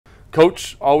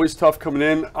Coach, always tough coming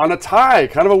in on a tie.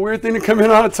 Kind of a weird thing to come in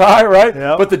on a tie, right?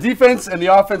 Yep. But the defense and the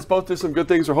offense both did some good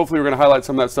things, or hopefully we're going to highlight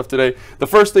some of that stuff today. The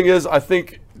first thing is, I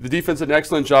think the defense did an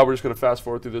excellent job. We're just going to fast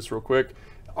forward through this real quick.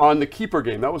 On the keeper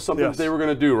game, that was something that they were going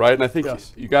to do, right? And I think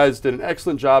you guys did an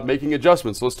excellent job making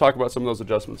adjustments. So let's talk about some of those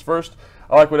adjustments. First,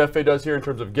 I like what FA does here in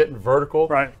terms of getting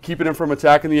vertical, keeping him from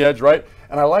attacking the edge, right?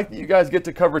 And I like that you guys get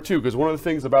to cover two, because one of the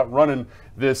things about running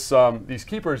this these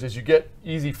keepers is you get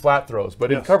easy flat throws.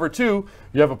 But in cover two,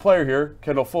 you have a player here,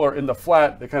 Kendall Fuller, in the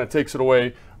flat that kind of takes it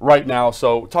away right now.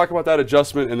 So talk about that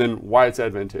adjustment and then why it's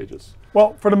advantageous.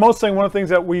 Well, for the most thing, one of the things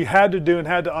that we had to do and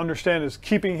had to understand is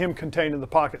keeping him contained in the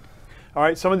pocket. All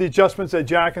right, some of the adjustments that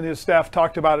Jack and his staff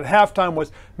talked about at halftime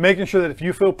was making sure that if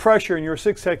you feel pressure in your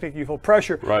 6 technique, you feel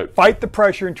pressure, fight the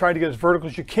pressure and try to get as vertical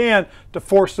as you can to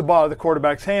force the ball out of the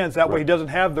quarterback's hands. That way he doesn't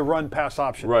have the run-pass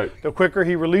option. The quicker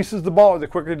he releases the ball, or the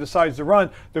quicker he decides to run,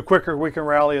 the quicker we can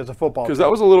rally as a football team. Because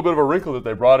that was a little bit of a wrinkle that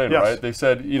they brought in, right? They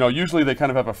said, you know, usually they kind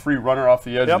of have a free runner off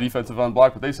the edge, the defensive end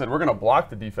block, but they said, we're going to block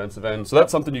the defensive end. So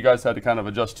that's something you guys had to kind of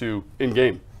adjust to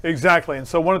in-game. Exactly, and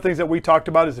so one of the things that we talked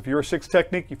about is if you're a 6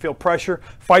 technique, you feel pressure,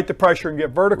 fight the pressure and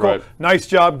get vertical. Nice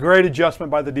job, great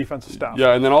adjustment by the defensive staff.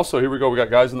 Yeah, and then also here we go, we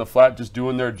got guys in the flat just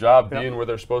doing their job, being where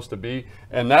they're supposed to be,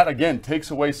 and that again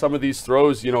takes away some of these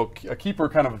throws. You know, a keeper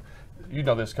kind of, you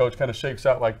know this, coach, kind of shakes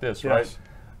out like this, right?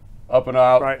 Up and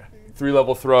out.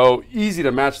 3-level throw, easy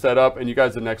to match that up, and you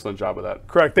guys did an excellent job of that.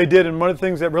 Correct, they did, and one of the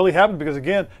things that really happened, because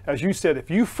again, as you said, if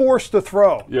you force the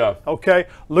throw, okay,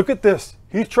 look at this.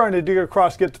 He's trying to dig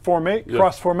across, get to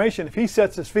cross formation. If he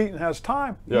sets his feet and has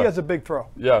time, he has a big throw.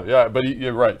 But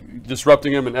you're right.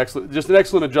 Disrupting him, just an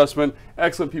excellent adjustment.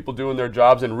 Excellent people doing their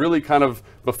jobs and really kind of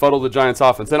befuddled the Giants'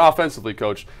 offense. And offensively,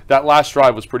 Coach, that last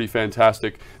drive was pretty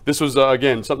fantastic. This was,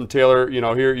 again, something Taylor, you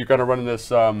know, here you're kind of running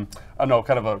this, I don't know,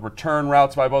 kind of a return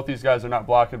routes by both these guys. They're not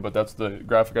blocking, but that's the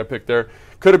graphic I picked there.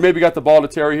 Could have maybe got the ball to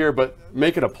Terry here, but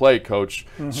making a play, Coach.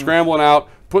 Scrambling out,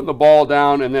 putting the ball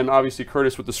down, and then obviously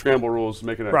Curtis with the scramble rules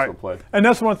making an excellent play. And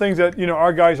that's one of the things that, you know,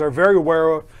 our guys are very aware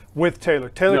of with Taylor.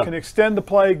 Taylor can extend the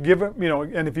play, give him, you know,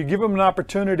 and if you give him an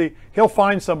opportunity, he'll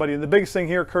find somebody. And the biggest thing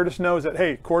here, Curtis knows that,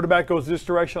 hey, quarterback goes this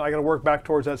direction, I got to work back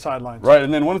towards that sideline. Right,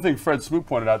 and then one thing Fred Smoot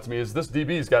pointed out to me is this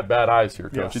DB's got bad eyes here,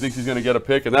 Coach. He thinks he's going to get a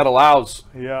pick, and that allows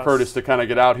Curtis to kind of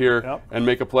get out here and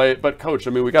make a play. But, Coach,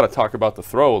 I mean, we got to talk about the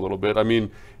throw a little bit. I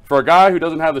mean, for a guy who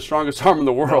doesn't have the strongest arm in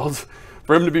the world,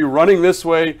 for him to be running this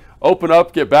way, open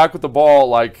up, get back with the ball,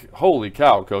 like, holy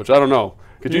cow, Coach. I don't know.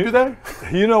 Could you do that?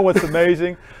 You know what's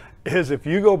amazing is if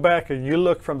you go back and you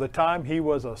look from the time he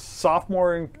was a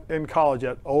sophomore in college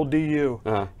at Old DU,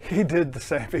 he did the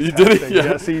same exact thing.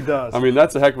 Yes, he does. I mean,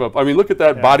 that's a heck of a – I mean, look at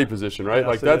that body position, right?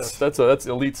 Like, that's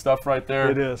elite stuff right there.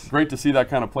 It is. Great to see that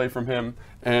kind of play from him.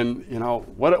 And, you know,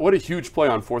 what a huge play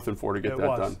on 4th and 4 to get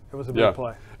that done. It was a big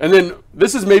play. And then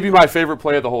this is maybe my favorite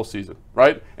play of the whole season,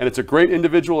 right? And it's a great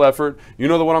individual effort. You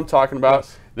know the one I'm talking about.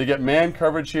 They get man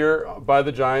coverage here by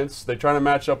the Giants. They try to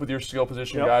match up with your skill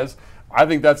position guys. I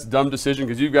think that's a dumb decision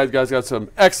because you guys got some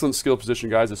excellent skill position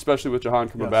guys, especially with Jahan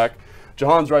coming back.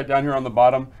 Jahan's right down here on the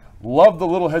bottom. Love the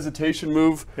little hesitation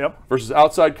move versus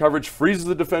outside coverage, freezes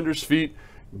the defender's feet,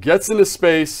 gets into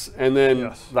space, and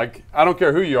then, like, I don't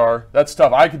care who you are, that's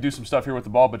tough. I could do some stuff here with the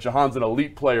ball, but Jahan's an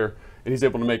elite player, and he's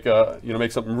able to make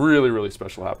make something really, really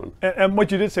special happen. And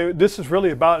what you did say, this is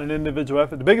really about an individual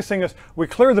effort. The biggest thing is we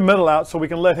clear the middle out so we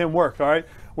can let him work, all right?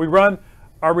 We run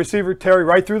our receiver, Terry,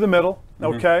 right through the middle,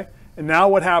 okay? And now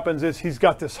what happens is he's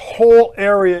got this whole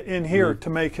area in here to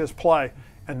make his play,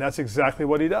 and that's exactly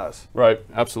what he does. Right,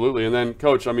 absolutely. And then,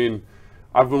 Coach, I mean,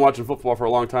 I've been watching football for a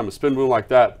long time. A spin move like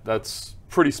that, that's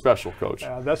pretty special, Coach.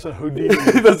 Yeah, that's a Houdini.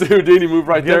 That's a Houdini move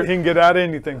right there. He can get out of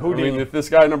anything. Houdini. I mean, if this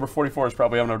guy number 44 is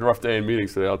probably having a rough day in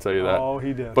meetings today, I'll tell you that. Oh,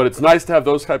 he did. But it's nice to have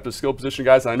those types of skill position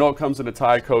guys. And I know it comes in a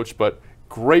tie, Coach, but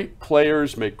great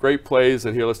players make great plays.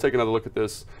 And here, let's take another look at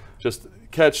this. Just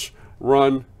catch,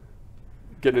 run,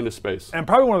 getting into space. And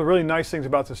probably one of the really nice things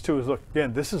about this, too, is, look,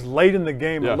 again, this is late in the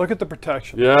game. But look at the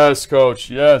protection. Yes,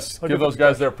 Coach, yes. Give those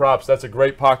guys their props. That's a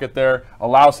great pocket there.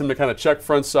 Allows him to kind of check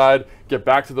front side, get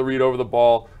back to the read over the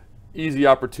ball. Easy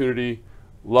opportunity.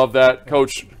 Love that.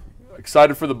 Coach,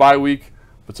 excited for the bye week,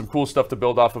 but some cool stuff to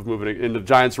build off of moving into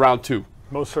Giants round 2.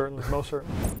 Most certainly, most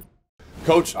certainly.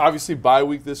 Coach, obviously bye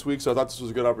week this week, so I thought this was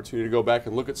a good opportunity to go back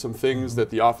and look at some things that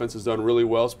the offense has done really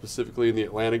well, specifically in the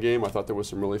Atlanta game. I thought there was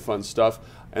some really fun stuff.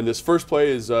 And this first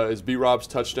play is B-Rob's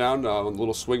touchdown, a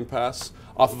little swing pass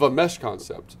off of a mesh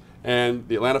concept. And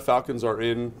the Atlanta Falcons are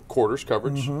in quarters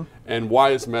coverage. And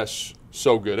why is mesh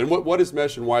so good? And what is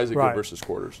mesh and why is it good versus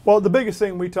quarters? Well, the biggest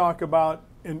thing we talk about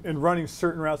in running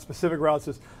certain routes, specific routes,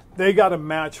 is they got to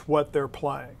match what they're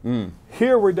playing.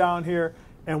 Here we're down here,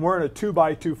 and we're in a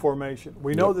 2-by-2 formation.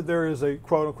 We know that there is a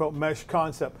quote-unquote mesh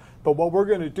concept, but what we're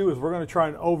going to do is we're going to try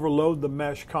and overload the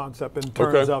mesh concept in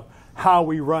terms of how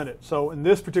we run it. So in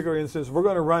this particular instance, we're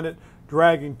going to run it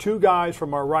dragging 2 guys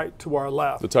from our right to our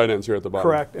left. The tight ends here at the bottom.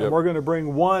 Correct, and we're going to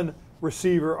bring 1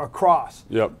 receiver across.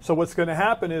 So what's going to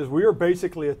happen is we are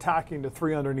basically attacking the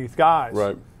 3 underneath guys.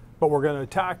 Right. But we're going to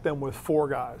attack them with 4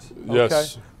 guys. Okay?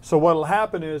 Yes. So what will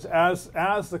happen is as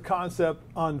the concept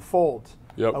unfolds,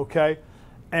 okay,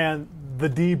 and the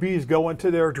DBs go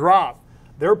into their drop,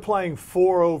 they're playing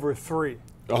 4 over 3.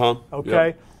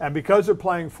 Okay? And because they're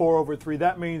playing 4 over 3,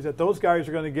 that means that those guys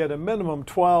are going to get a minimum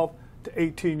 12 to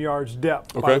 18 yards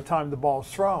depth by the time the ball's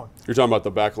thrown. You're talking about the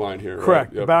back line here,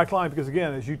 Correct, right? the back line, because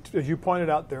again, as you pointed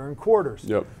out, they're in quarters.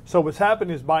 So what's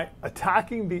happened is by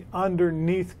attacking the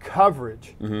underneath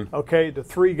coverage, okay, the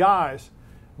 3 guys,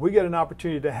 we get an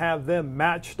opportunity to have them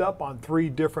matched up on 3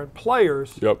 different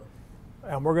players.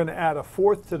 And we're going to add a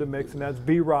 4th to the mix, and that's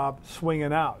B-Rob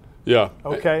swinging out.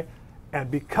 Okay? And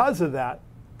because of that,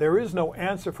 there is no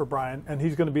answer for Brian, and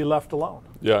he's going to be left alone.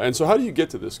 And so how do you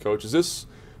get to this, Coach? Is this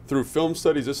through film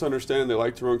studies, this understanding they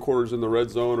like to run quarters in the red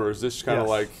zone, or is this kind of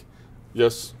like,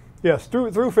 Yes,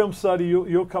 through film study,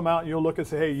 you'll come out and you'll look and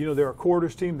say, hey, you know, they're a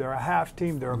quarters team, they're a half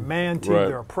team, they're a man team,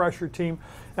 they're a pressure team.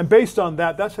 And based on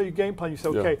that, that's how you game plan. You say,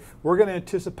 okay, we're going to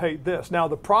anticipate this. Now,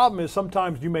 the problem is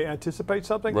sometimes you may anticipate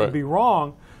something and be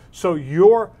wrong, so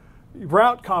your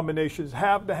route combinations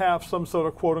have to have some sort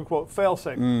of quote-unquote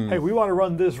fail-safe. Hey, we want to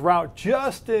run this route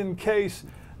just in case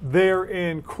they're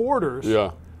in quarters.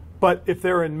 But if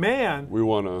they're in man, we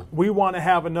want to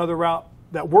have another route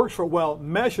that works for it well.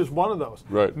 Mesh is one of those.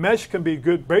 Mesh can be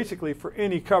good basically for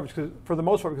any coverage, for the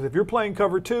most part, because if you're playing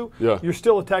cover 2, you're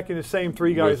still attacking the same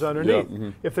 3 guys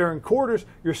underneath. If they're in quarters,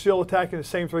 you're still attacking the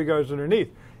same 3 guys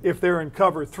underneath. If they're in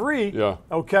cover 3,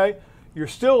 okay, you're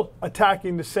still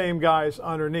attacking the same guys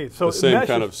underneath. So the same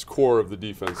kind of core of the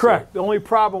defense. Correct. The only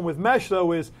problem with mesh,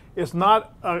 though, is it's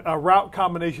not a route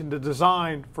combination to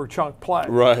design for chunk play.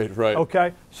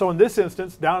 Okay? So in this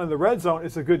instance, down in the red zone,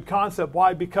 it's a good concept.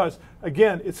 Why? Because,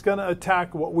 again, it's going to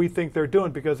attack what we think they're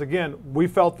doing. Because, again, we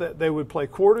felt that they would play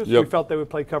quarters. We felt they would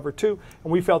play cover 2.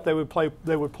 And we felt they would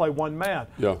play one man.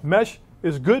 Mesh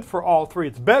is good for all 3.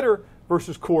 It's better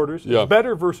versus quarters. It's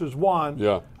better versus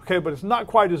 1. Okay, but it's not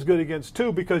quite as good against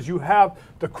 2 because you have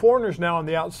the corners now on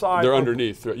the outside. They're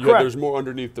underneath. There's more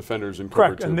underneath defenders in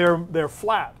cover 2. And they're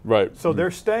flat. So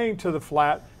they're staying to the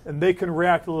flat, and they can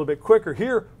react a little bit quicker.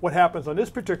 Here, what happens on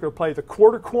this particular play, the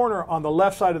quarter corner on the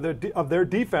left side of their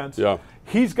defense,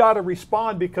 he's got to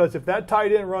respond because if that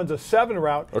tight end runs a 7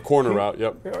 route. A corner route,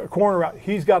 A corner route.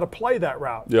 He's got to play that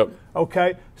route.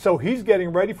 Okay, so he's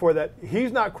getting ready for that.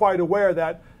 He's not quite aware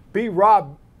that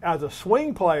B-Rob, as a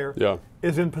swing player,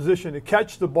 is in position to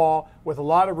catch the ball with a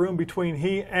lot of room between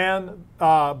he and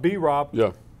B-Rob.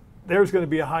 There's going to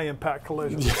be a high-impact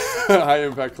collision.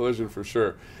 High-impact collision for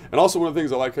sure. And also one of the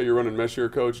things I like how you're running mesh here,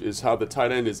 Coach, is how the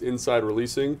tight end is inside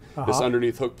releasing this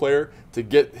underneath hook player to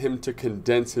get him to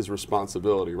condense his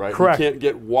responsibility, right? Correct. You can't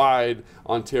get wide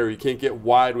on Terry. You can't get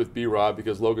wide with B-Rob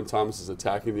because Logan Thomas is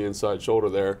attacking the inside shoulder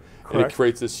there. And it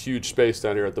creates this huge space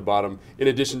down here at the bottom, in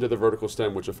addition to the vertical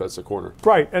stem, which affects the corner.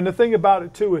 Right. And the thing about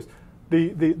it, too, is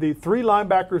the 3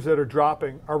 linebackers that are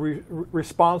dropping are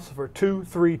responsible for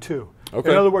 2-3-2.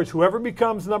 In other words, whoever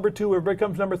becomes number 2, whoever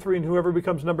becomes number 3, and whoever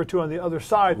becomes number 2 on the other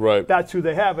side, that's who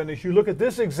they have. And as you look at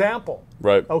this example,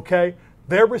 okay,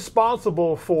 they're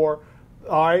responsible for,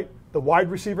 the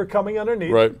wide receiver coming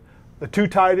underneath, the 2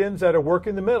 tight ends that are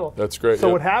working the middle. That's great. So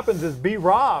what happens is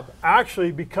B-Rob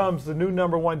actually becomes the new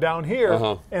number 1 down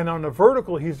here, and on the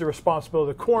vertical, he's the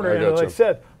responsibility of the corner. And as I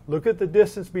said, look at the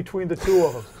distance between the 2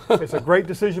 of them. It's a great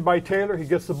decision by Taylor. He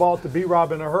gets the ball to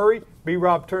B-Rob in a hurry.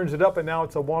 B-Rob turns it up, and now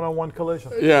it's a one-on-one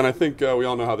collision. And I think we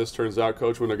all know how this turns out,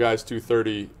 Coach. When a guy's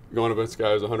 230 going against a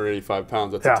guy who's 185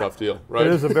 pounds, that's a tough deal, right?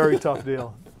 It is a very tough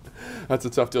deal. That's a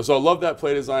tough deal. So I love that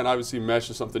play design. Obviously, mesh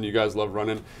is something you guys love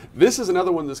running. This is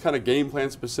another one that's kind of game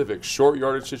plan specific, short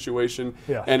yardage situation.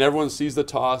 And everyone sees the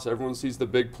toss. Everyone sees the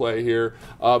big play here.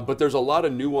 But there's a lot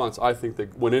of nuance, I think,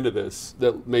 that went into this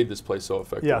that made this play so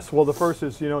effective. Yes. Well, the first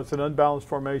is, it's an unbalanced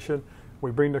formation. We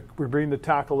bring the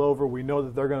tackle over. We know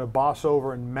that they're going to boss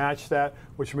over and match that,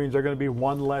 which means they're going to be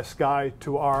 1 less guy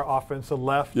to our offensive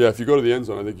left. If you go to the end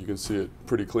zone, I think you can see it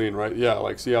pretty clean, right?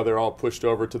 Like see how they're all pushed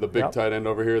over to the big tight end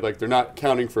over here? Like they're not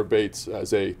counting for Bates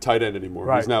as a tight end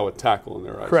anymore. He's now a tackle in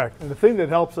their eyes. Correct. And the thing that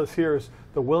helps us here is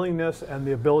the willingness and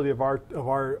the ability of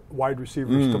our wide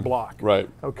receivers to block.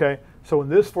 Okay? So in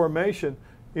this formation,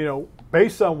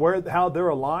 based on how they're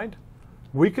aligned,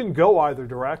 we can go either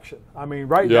direction. I mean,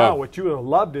 now, what you would have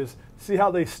loved is see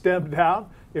how they stemmed down.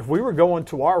 If we were going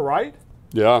to our right,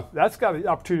 Yeah. That's got the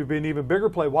opportunity to be an even bigger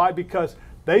play. Why? Because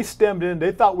they stemmed in.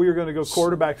 They thought we were going to go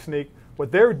quarterback sneak.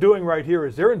 What they're doing right here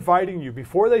is they're inviting you,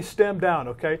 before they stem down,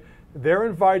 okay, they're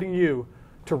inviting you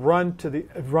to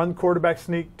run quarterback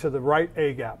sneak to the right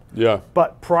A gap. Yeah.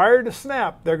 But prior to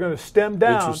snap, they're going to stem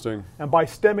down. Interesting. And by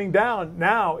stemming down,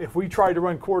 now if we try to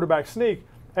run quarterback sneak,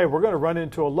 hey, we're going to run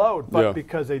into a load. But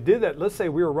because they did that, let's say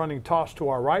we were running toss to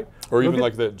our right. Or even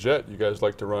like that jet you guys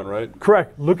like to run, right?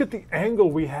 Correct. Look at the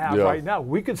angle we have right now.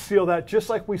 We could seal that just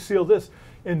like we seal this.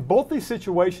 In both these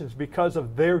situations, because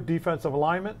of their defensive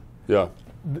alignment,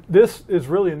 this is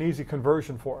really an easy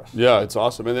conversion for us. Yeah, it's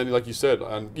awesome. And then, like you said,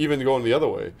 even going the other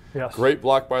way, great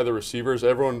block by the receivers.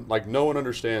 Everyone, like no one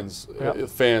understands,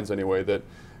 fans anyway, that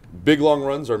big long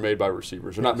runs are made by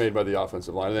receivers. They're not made by the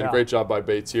offensive line. And then great job by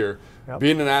Bates here.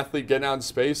 Being an athlete, getting out in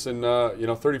space, and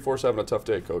 34-7, a tough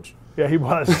day, Coach. Yeah, he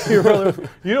was. He really,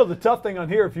 the tough thing on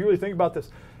here, if you really think about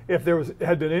this, if there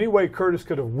had been any way Curtis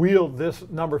could have wheeled this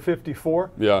number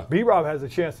 54, B-Rob has a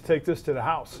chance to take this to the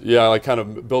house. Yeah, like kind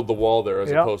of build the wall there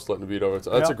as opposed to letting the beat over.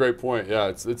 That's a great point. Yeah,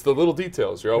 it's the little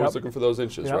details. You're always looking for those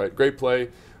inches, right? Great play.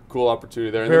 Cool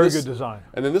opportunity there. And Very good design.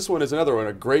 And then this one is another one,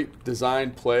 a great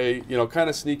design play, kind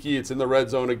of sneaky. It's in the red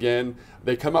zone again.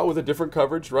 They come out with a different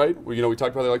coverage, right? We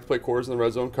talked about they like to play quarters in the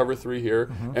red zone, cover 3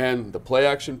 here. And the play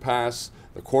action pass,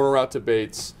 the corner out to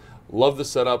Bates. Love the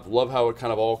setup. Love how it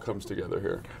kind of all comes together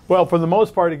here. Well, for the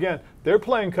most part, again, they're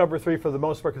playing cover 3 for the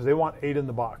most part because they want 8 in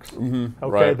the box.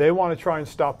 Okay, they want to try and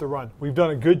stop the run. We've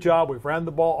done a good job. We've ran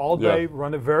the ball all day,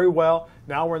 run it very well.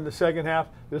 Now we're in the second half.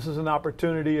 This is an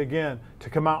opportunity, again, to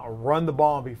come out and run the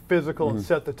ball and be physical and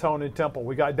set the tone in tempo.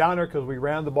 We got down there because we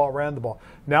ran the ball.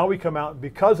 Now we come out, and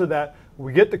because of that,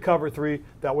 we get the cover 3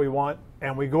 that we want,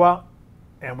 and we go out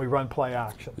and we run play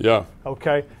action. Yeah.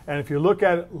 Okay. And if you look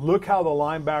at it, look how the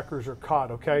linebackers are caught.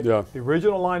 Okay. Yeah. The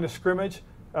original line of scrimmage,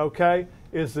 okay,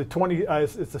 is the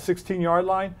 16-yard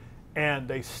line, and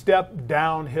they step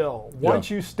downhill. Once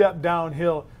you step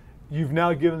downhill, you've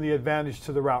now given the advantage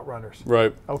to the route runners.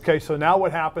 Right. Okay. So now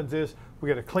what happens is we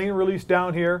get a clean release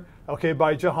down here. Okay,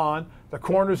 by Jahan. The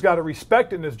corner's got to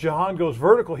respect it, and as Jahan goes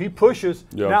vertical, he pushes.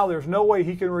 Now there's no way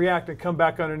he can react and come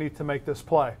back underneath to make this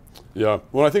play. Yeah.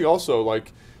 Well, I think also,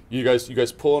 like, you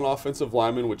guys pull an offensive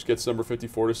lineman, which gets number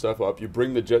 54 to step up. You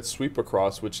bring the jet sweep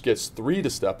across, which gets 3 to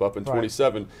step up in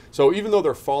 27. So even though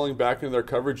they're falling back into their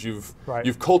coverage, you've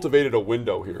cultivated a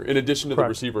window here, in addition to the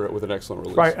receiver with an excellent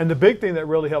release. Right, and the big thing that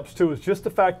really helps, too, is just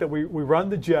the fact that we run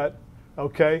the jet,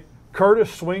 okay?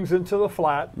 Curtis swings into the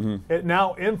flat. It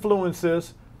now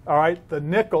influences, the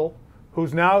nickel,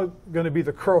 who's now going to be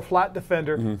the curl flat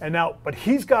defender. And now, but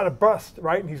he's got to bust,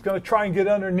 right? And he's going to try and get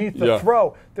underneath the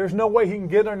throw. There's no way he can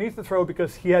get underneath the throw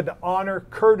because he had to honor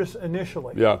Curtis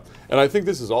initially. Yeah, and I think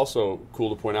this is also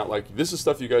cool to point out. Like, this is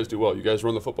stuff you guys do well. You guys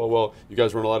run the football well. You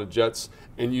guys run a lot of jets.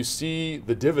 And you see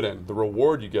the dividend, the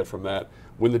reward you get from that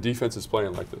when the defense is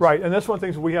playing like this. Right, and that's one of the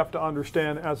things we have to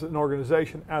understand as an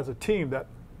organization, as a team, that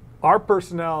our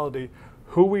personality,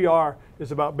 who we are,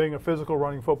 is about being a physical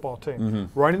running football team.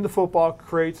 Running the football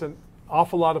creates an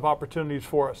awful lot of opportunities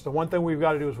for us. The one thing we've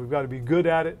got to do is we've got to be good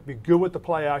at it, be good with the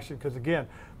play action, because, again,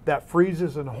 that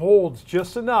freezes and holds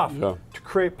just enough to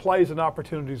create plays and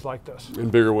opportunities like this. In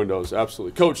bigger windows,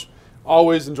 absolutely. Coach,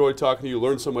 always enjoy talking to you.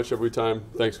 Learn so much every time.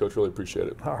 Thanks, Coach. Really appreciate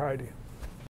it. All righty.